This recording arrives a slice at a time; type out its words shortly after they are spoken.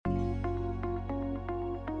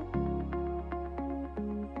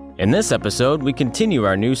In this episode, we continue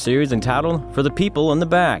our new series entitled For the People in the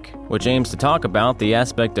Back, which aims to talk about the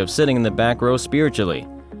aspect of sitting in the back row spiritually.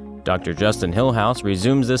 Dr. Justin Hillhouse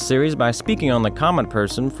resumes this series by speaking on the common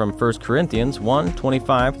person from 1 Corinthians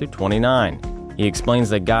 1:25-29. He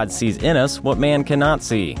explains that God sees in us what man cannot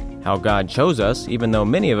see, how God chose us even though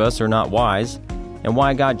many of us are not wise, and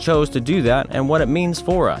why God chose to do that and what it means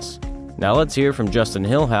for us. Now let's hear from Justin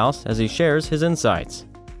Hillhouse as he shares his insights.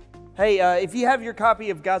 Hey, if you have your copy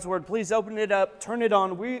of God's Word, please open it up, turn it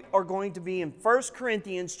on. We are going to be in 1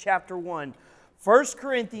 Corinthians chapter 1. 1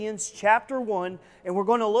 Corinthians chapter 1, and we're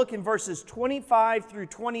going to look in verses 25 through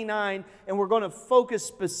 29, and we're going to focus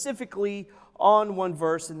specifically on one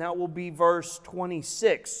verse, and that will be verse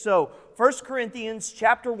 26. So, 1 Corinthians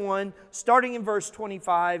chapter 1, starting in verse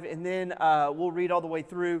 25, and then we'll read all the way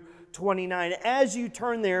through 29. As you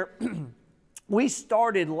turn there, we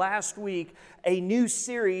started last week a new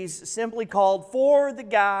series simply called For the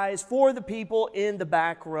Guys, For the People in the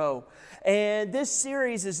Back Row. And this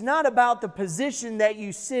series is not about the position that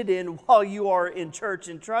you sit in while you are in church.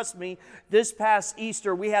 And trust me, this past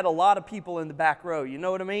Easter, we had a lot of people in the back row. You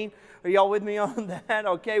know what I mean? Are y'all with me on that?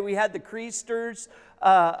 Okay, we had the Creasters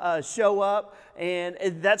show up, and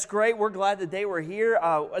that's great. We're glad that they were here.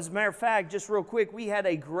 As a matter of fact, just real quick, we had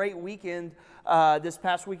a great weekend this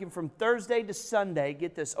past weekend from Thursday to Sunday.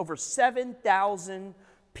 Get this, over 7,000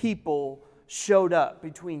 people showed up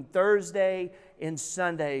between Thursday and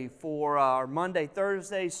Sunday for our Monday,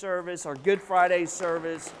 Thursday service, our Good Friday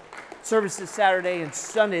services Saturday and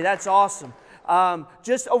Sunday. That's awesome.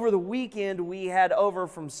 Just over the weekend, we had over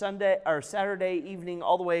from Saturday evening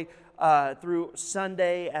all the way through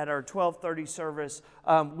Sunday at our 12:30 service.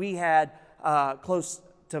 We had close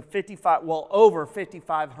to over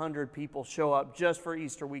 5,500 people show up just for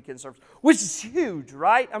Easter weekend service, which is huge,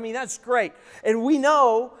 right? I mean, that's great. And we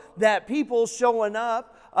know that people showing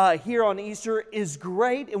up here on Easter is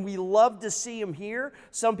great, and we love to see them here.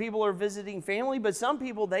 Some people are visiting family, but some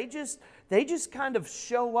people, they just kind of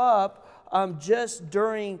show up just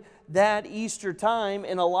during that Easter time,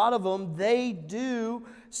 and a lot of them, they do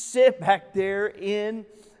sit back there in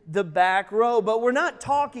the back row. But we're not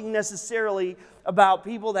talking necessarily about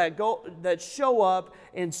people that show up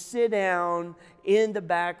and sit down in the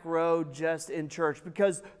back row just in church,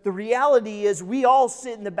 because the reality is we all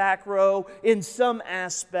sit in the back row in some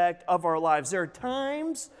aspect of our lives. There are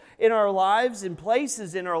times in our lives and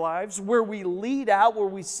places in our lives where we lead out, where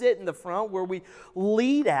we sit in the front, where we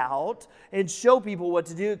lead out and show people what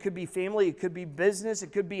to do. It could be family, it could be business,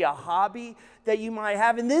 it could be a hobby that you might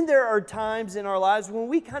have. And then there are times in our lives when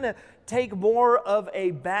we kind of take more of a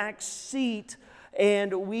back seat,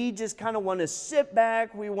 and we just kind of want to sit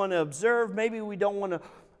back, we want to observe, maybe we don't want to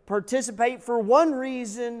participate for one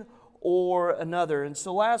reason or another. And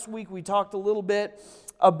so last week we talked a little bit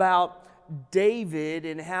about David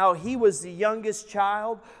and how he was the youngest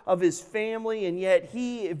child of his family, and yet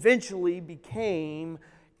he eventually became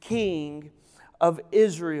king of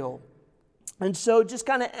Israel. And so just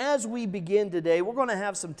kind of as we begin today, we're going to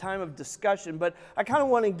have some time of discussion, but I kind of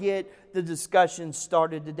want to get the discussion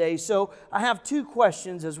started today. So I have two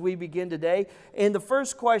questions as we begin today. And the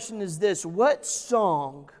first question is this: what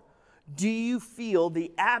song do you feel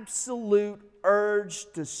the absolute urge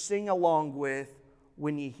to sing along with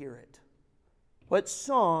when you hear it? What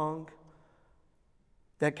song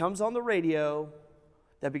that comes on the radio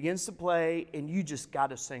that begins to play and you just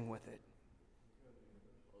got to sing with it?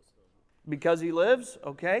 Because He Lives?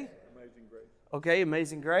 Okay. Amazing Grace. Okay,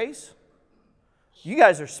 Amazing Grace. You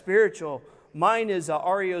guys are spiritual. Mine is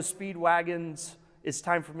REO Speedwagon's It's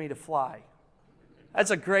Time for Me to Fly.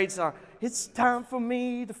 That's a great song. It's time for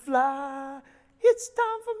me to fly. It's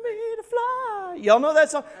time for me to fly. Y'all know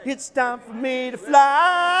that song? It's time for me to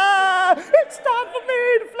fly. It's time for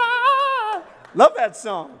me to fly. Love that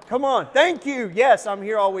song. Come on. Thank you. Yes, I'm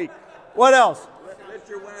here all week. What else? Let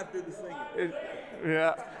your wife do the singing.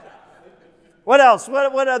 Yeah. What else?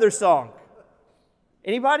 What other song?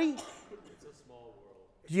 Anybody? It's a small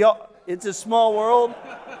world. It's a small world.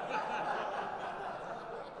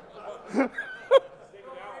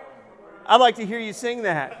 I'd like to hear you sing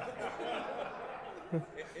that. In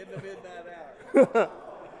the midnight hour.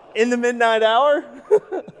 In the midnight hour?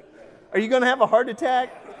 Are you going to have a heart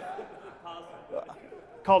attack?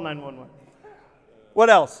 Call 911.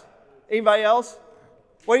 What else? Anybody else?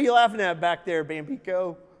 What are you laughing at back there,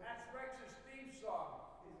 Bampico? That's Rex's theme song.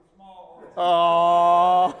 It's a small world.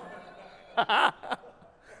 Oh.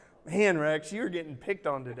 Man, Rex, you're getting picked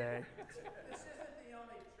on today. This isn't the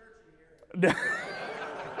only church in here.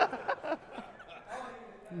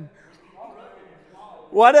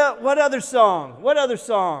 What other song? What other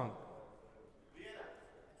song?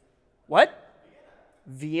 What?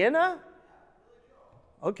 Vienna?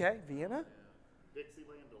 Okay, Vienna.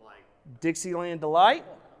 Dixieland Delight.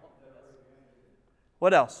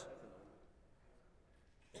 What else?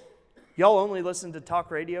 Y'all only listen to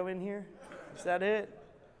talk radio in here? Is that it?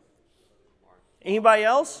 Anybody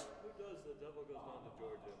else?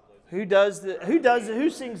 Who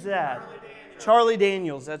sings that? Charlie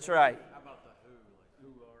Daniels, that's right.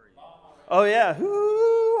 Oh yeah, who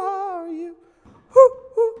are you? Who.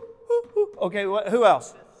 Okay, who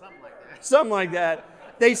else? Something like that.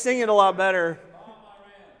 They sing it a lot better.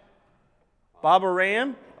 Bob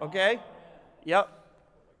Ram, okay. Yep.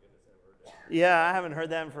 Yeah, I haven't heard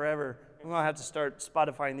that in forever. I'm going to have to start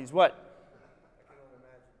Spotifying these. What?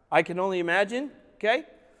 I Can Only Imagine. Okay.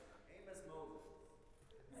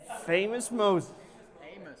 Famous Moses.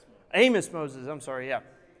 Amos Moses. I'm sorry, yeah.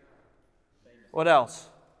 What else?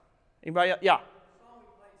 Anybody else? Yeah.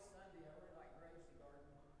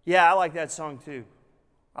 Yeah, I like that song too.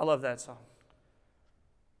 I love that song.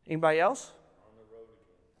 Anybody else?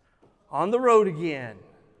 On the Road Again.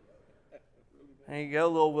 There you go,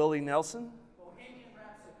 little Willie Nelson.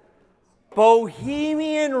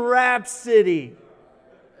 Bohemian Rhapsody.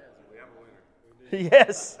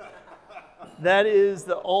 Yes. That is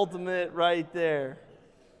the ultimate right there.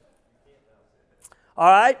 All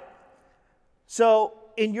right. So,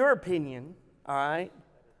 in your opinion, all right,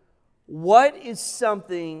 what is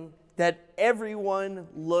something that everyone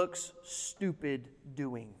looks stupid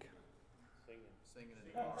doing?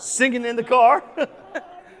 Singing in the car.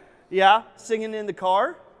 Yeah, singing in the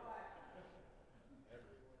car.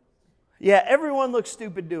 Yeah, everyone looks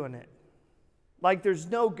stupid doing it. Like there's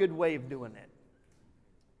no good way of doing it.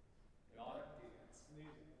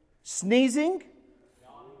 Sneezing.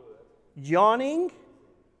 Yawning.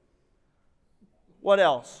 What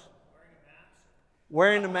else?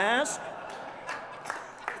 Wearing a mask.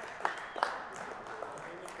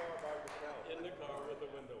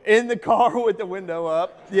 In the car with the window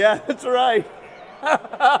up. Yeah, that's right.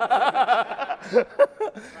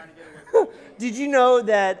 Did you know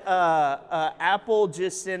that Apple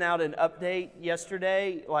just sent out an update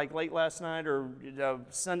yesterday, like late last night or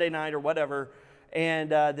Sunday night or whatever,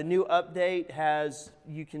 and the new update has,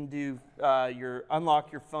 you can do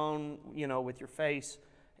unlock your phone, with your face,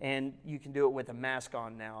 and you can do it with a mask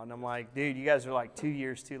on now. And I'm like, dude, you guys are like 2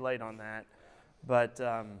 years too late on that. But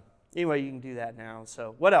anyway, you can do that now.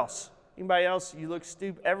 So what else? Anybody else? You look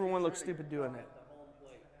stupid. Everyone looks stupid doing it.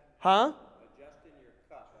 Huh?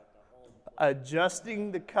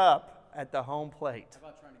 Adjusting the cup at the home plate. How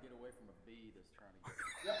about trying to get away from a bee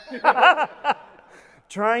that's trying to get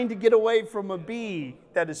Trying to get away from a bee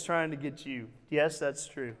that is trying to get you. Yes, that's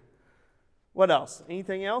true. What else?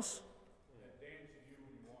 Anything else?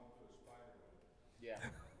 Yeah.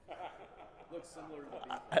 Looks similar to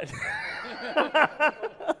the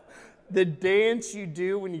bee. The dance you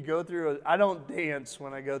do when you go through I don't dance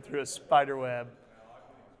when I go through a spider web.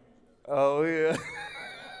 Oh, yeah.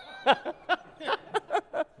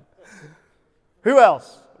 Who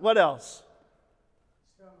else? What else?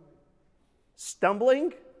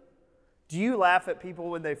 Stumbling? Do you laugh at people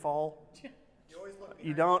when they fall?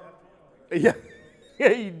 You don't? Yeah,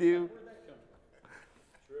 you do.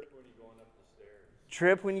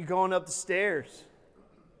 Trip when you're going up the stairs.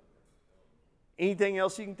 Anything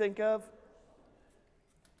else you can think of?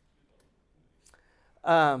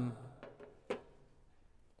 At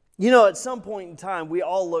some point in time, we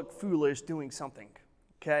all look foolish doing something,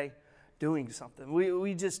 okay? Doing something.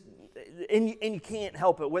 We just, and you can't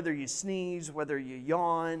help it, whether you sneeze, whether you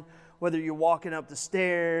yawn, whether you're walking up the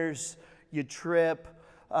stairs, you trip,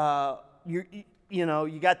 you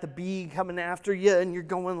got the bee coming after you and you're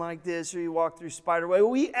going like this, or you walk through spider web.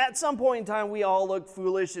 At some point in time, we all look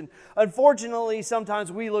foolish, and unfortunately,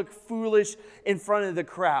 sometimes we look foolish in front of the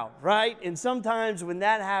crowd, right? And sometimes when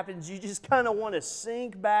that happens, you just kind of want to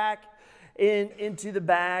sink back into the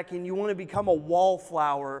back, and you want to become a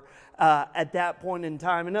wallflower at that point in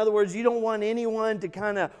time. In other words, you don't want anyone to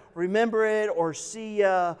kind of remember it or see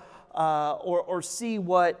or see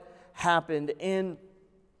what happened. And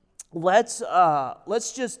let's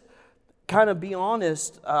just kind of be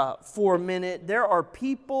honest for a minute. There are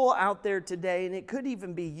people out there today, and it could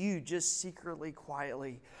even be you, just secretly,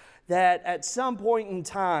 quietly, that at some point in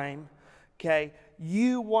time, okay,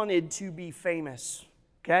 you wanted to be famous,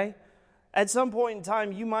 okay? At some point in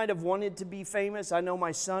time, you might have wanted to be famous. I know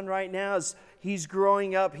my son right now, as he's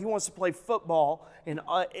growing up, he wants to play football, and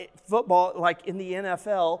football like in the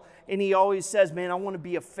NFL, and he always says, man, I want to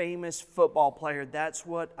be a famous football player. That's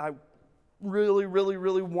what I really, really,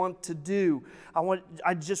 really want to do.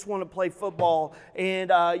 I just want to play football.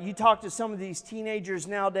 And you talk to some of these teenagers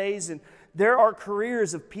nowadays, and there are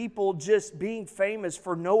careers of people just being famous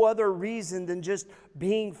for no other reason than just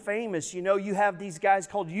being famous. You know, you have these guys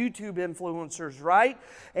called YouTube influencers, right?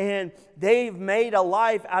 And they've made a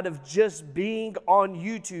life out of just being on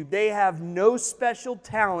YouTube. They have no special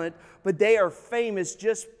talent, but they are famous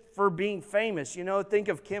just for being famous. You know, think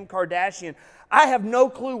of Kim Kardashian. I have no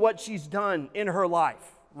clue what she's done in her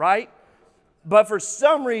life, right? But for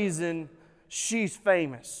some reason, she's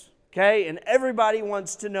famous, okay? And everybody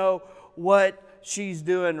wants to know what she's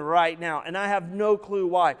doing right now. And I have no clue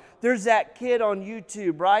why. There's that kid on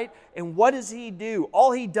YouTube, right? And what does he do?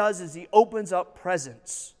 All he does is he opens up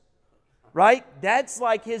presents, right? That's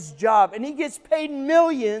like his job. And he gets paid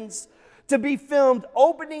millions to be filmed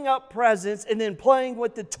opening up presents and then playing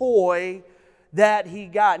with the toy that he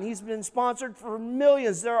got. And he's been sponsored for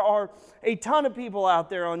millions. There are a ton of people out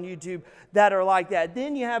there on YouTube that are like that.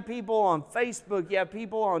 Then you have people on Facebook, you have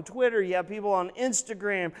people on Twitter, you have people on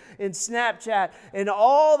Instagram and Snapchat, and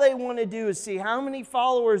all they want to do is see how many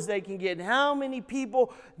followers they can get and how many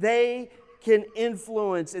people they can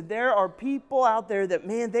influence. And there are people out there that,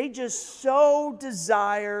 man, they just so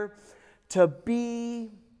desire to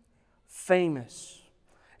be famous.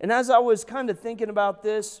 And as I was kind of thinking about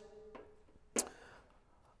this,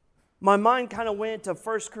 my mind kind of went to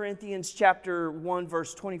 1 Corinthians chapter 1,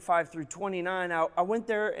 verse 25 through 29. I went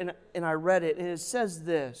there and I read it, and it says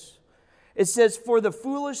this. It says, "For the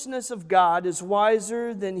foolishness of God is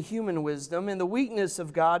wiser than human wisdom, and the weakness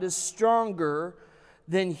of God is stronger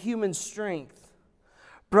than human strength.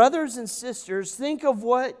 Brothers and sisters, think of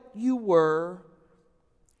what you were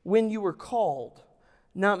when you were called.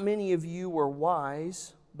 Not many of you were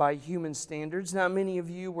wise by human standards. Not many of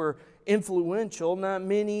you were influential. Not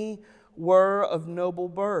many were of noble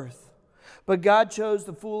birth. But God chose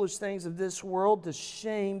the foolish things of this world to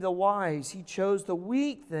shame the wise. He chose the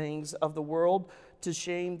weak things of the world to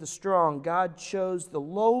shame the strong. God chose the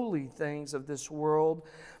lowly things of this world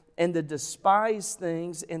and the despised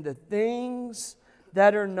things and the things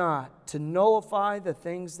that are not, to nullify the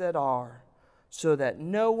things that are, so that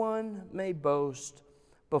no one may boast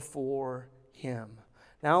before Him."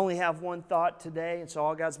 Now, I only have one thought today, and so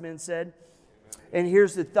all God's men said. And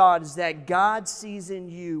here's the thought, is that God sees in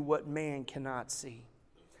you what man cannot see.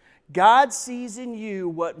 God sees in you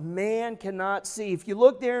what man cannot see. If you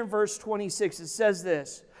look there in verse 26, it says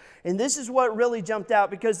this. And this is what really jumped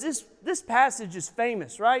out, because this passage is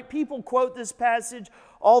famous, right? People quote this passage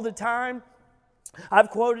all the time.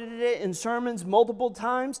 I've quoted it in sermons multiple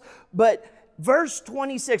times. But verse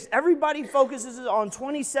 26, everybody focuses on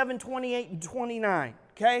 27, 28, and 29,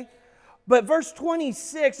 okay? But verse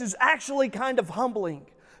 26 is actually kind of humbling,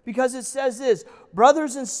 because it says this: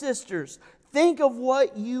 "Brothers and sisters, think of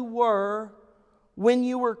what you were when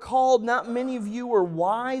you were called. Not many of you were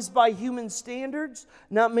wise by human standards.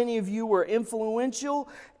 Not many of you were influential.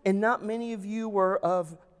 And not many of you were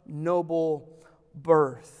of noble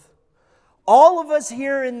birth." All of us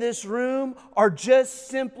here in this room are just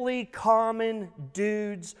simply common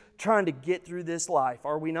dudes trying to get through this life,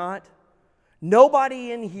 are we not?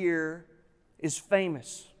 Nobody in here is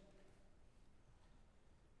famous.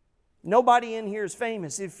 Nobody in here is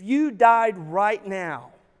famous. If you died right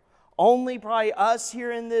now, only probably us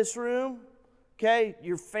here in this room, okay,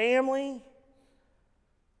 your family,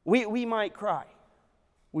 we might cry.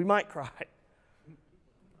 We might cry.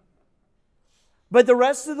 But the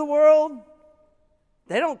rest of the world,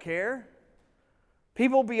 they don't care.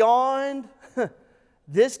 People beyond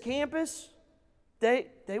this campus, they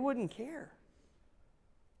wouldn't care.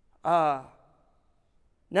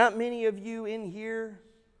 Not many of you in here,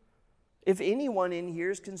 if anyone in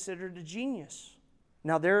here, is considered a genius.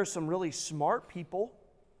 Now, there are some really smart people.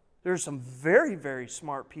 There are some very, very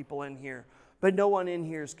smart people in here. But no one in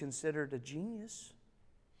here is considered a genius.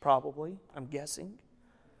 Probably, I'm guessing.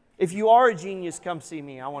 If you are a genius, come see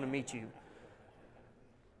me. I want to meet you.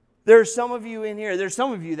 There are some of you in here. There's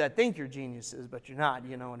some of you that think you're geniuses, but you're not.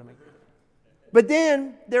 You know what I mean? But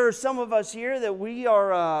then there are some of us here that we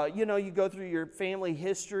are, you go through your family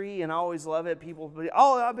history, and I always love it. People,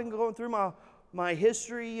 I've been going through my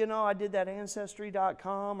history, I did that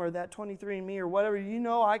Ancestry.com or that 23andMe or whatever.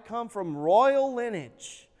 I come from royal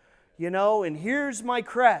lineage, and here's my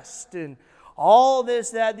crest and all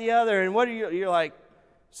this, that, the other. And what are you're like,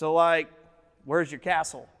 so where's your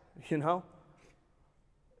castle,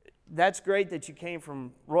 That's great that you came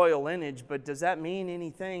from royal lineage, but does that mean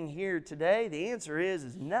anything here today? The answer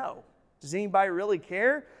is no. Does anybody really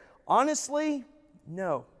care? Honestly,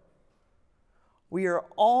 no. We are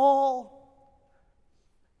all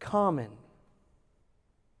common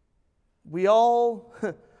we all,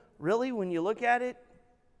 really, when you look at it,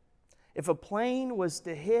 if a plane was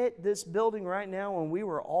to hit this building right now and we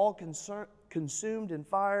were all consumed in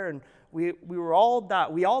fire and we all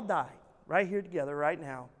died right here together right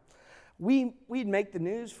now, we'd make the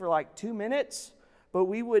news for like 2 minutes, but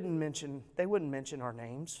they wouldn't mention our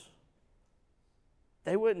names.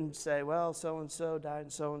 They wouldn't say, well, so-and-so died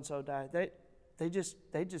and so-and-so died. They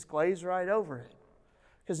just glaze right over it.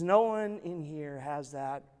 Because no one in here has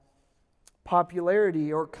that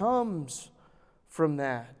popularity or comes from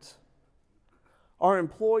that. Our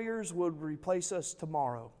employers would replace us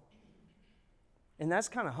tomorrow. And that's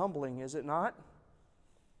kind of humbling, is it not?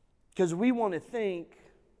 Because we want to think,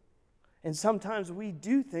 and sometimes we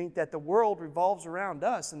do think, that the world revolves around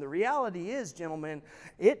us. And the reality is, gentlemen,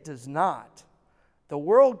 it does not. The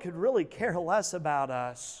world could really care less about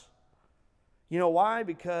us. You know why?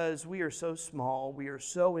 Because we are so small, we are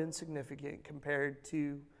so insignificant compared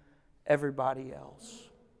to everybody else.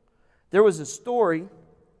 There was a story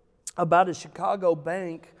about a Chicago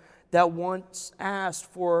bank that once asked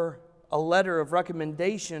for a letter of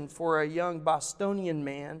recommendation for a young Bostonian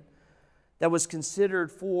man that was considered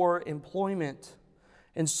for employment.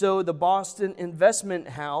 And so the Boston Investment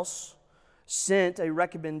House sent a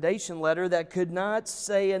recommendation letter that could not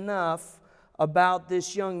say enough about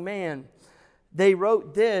this young man. They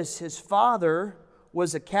wrote this: his father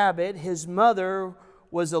was a Cabot, his mother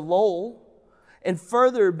was a Lowell, and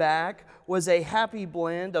further back was a happy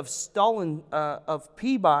blend of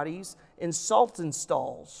Peabody's and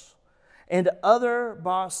Saltonstalls. And other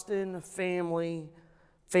Boston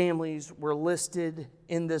families were listed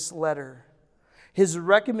in this letter. His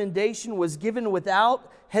recommendation was given without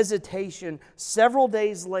hesitation. Several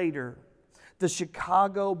days later, the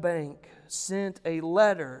Chicago bank sent a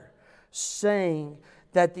letter saying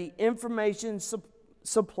that the information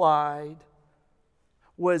supplied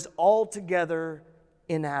was altogether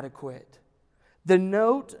inadequate. The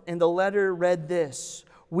note in the letter read this: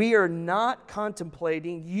 "We are not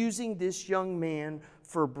contemplating using this young man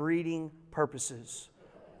for breeding purposes.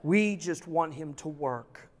 We just want him to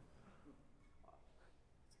work."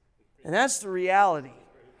 And that's the reality.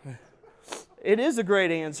 It is a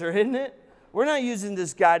great answer, isn't it? We're not using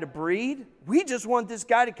this guy to breed. We just want this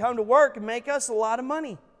guy to come to work and make us a lot of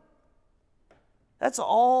money. That's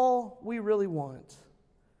all we really want.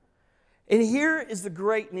 And here is the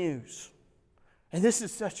great news, and this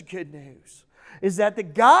is such good news, is that the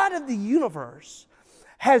God of the universe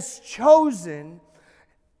has chosen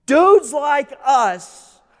dudes like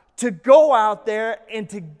us to go out there and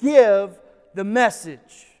to give the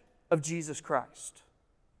message of Jesus Christ.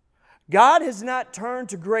 God has not turned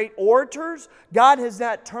to great orators. God has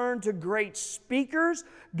not turned to great speakers.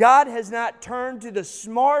 God has not turned to the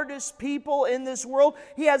smartest people in this world.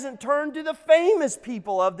 He hasn't turned to the famous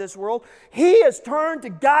people of this world. He has turned to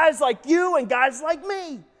guys like you and guys like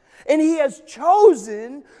me. And He has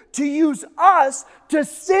chosen to use us to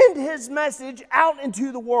send His message out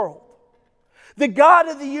into the world. The God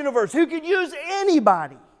of the universe, who could use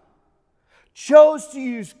anybody, chose to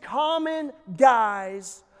use common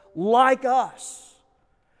guys like us.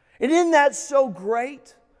 And isn't that so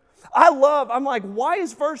great? I'm like, why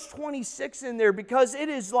is verse 26 in there? Because it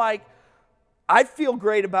is like, I feel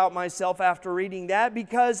great about myself after reading that,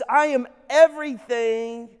 because I am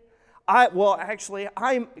everything, I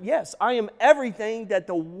am everything that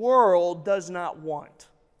the world does not want.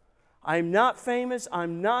 I'm not famous.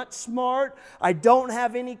 I'm not smart. I don't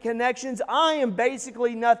have any connections. I am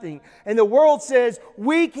basically nothing. And the world says,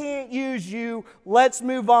 we can't use you. Let's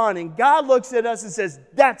move on. And God looks at us and says,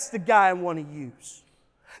 that's the guy I want to use.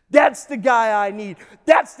 That's the guy I need.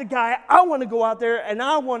 That's the guy I want to go out there and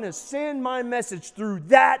I want to send my message through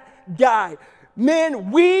that guy. Men,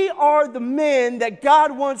 we are the men that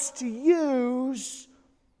God wants to use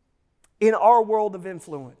in our world of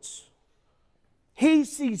influence. He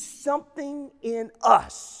sees something in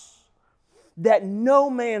us that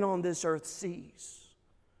no man on this earth sees.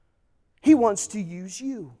 He wants to use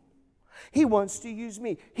you. He wants to use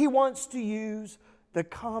me. He wants to use the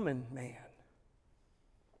common man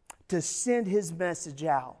to send His message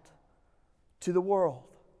out to the world.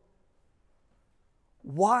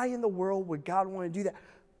 Why in the world would God want to do that?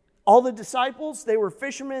 All the disciples, they were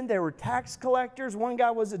fishermen, they were tax collectors. One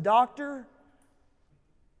guy was a doctor.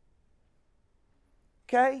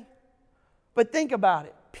 Okay? But think about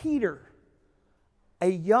it. Peter, a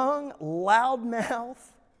young, loudmouth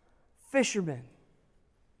fisherman.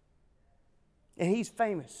 And he's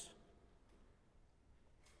famous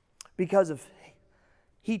because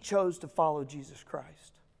he chose to follow Jesus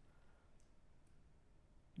Christ.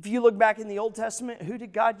 If you look back in the Old Testament, who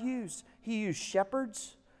did God use? He used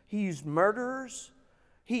shepherds. He used murderers.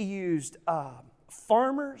 He used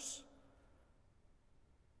farmers.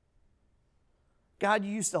 God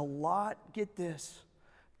used a lot, get this,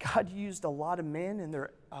 God used a lot of men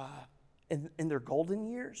in their golden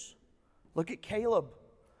years. Look at Caleb.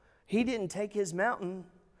 He didn't take his mountain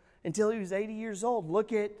until he was 80 years old.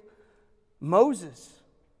 Look at Moses.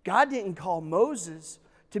 God didn't call Moses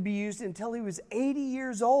to be used until he was 80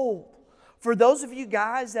 years old. For those of you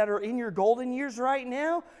guys that are in your golden years right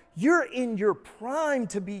now, you're in your prime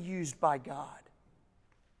to be used by God.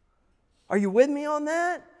 Are you with me on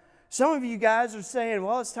that? Some of you guys are saying,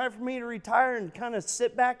 well, it's time for me to retire and kind of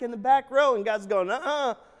sit back in the back row. And God's going,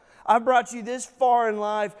 I brought you this far in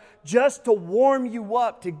life just to warm you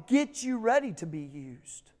up, to get you ready to be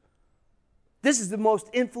used. This is the most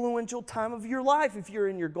influential time of your life if you're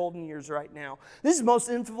in your golden years right now. This is the most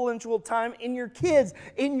influential time in your kids,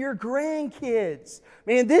 in your grandkids.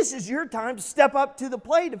 Man, this is your time to step up to the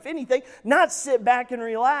plate, if anything. Not sit back and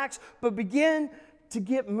relax, but begin to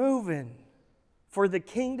get moving for the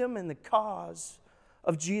kingdom and the cause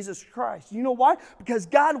of Jesus Christ. You know why? Because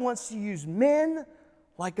God wants to use men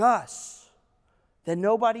like us that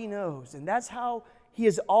nobody knows. And that's how He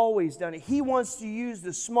has always done it. He wants to use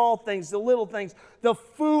the small things, the little things, the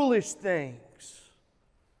foolish things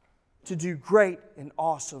to do great and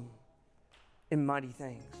awesome and mighty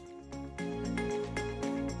things.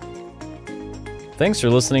 Thanks for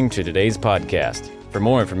listening to today's podcast. For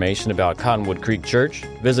more information about Cottonwood Creek Church,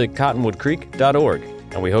 visit cottonwoodcreek.org,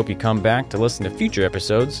 and we hope you come back to listen to future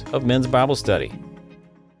episodes of Men's Bible Study.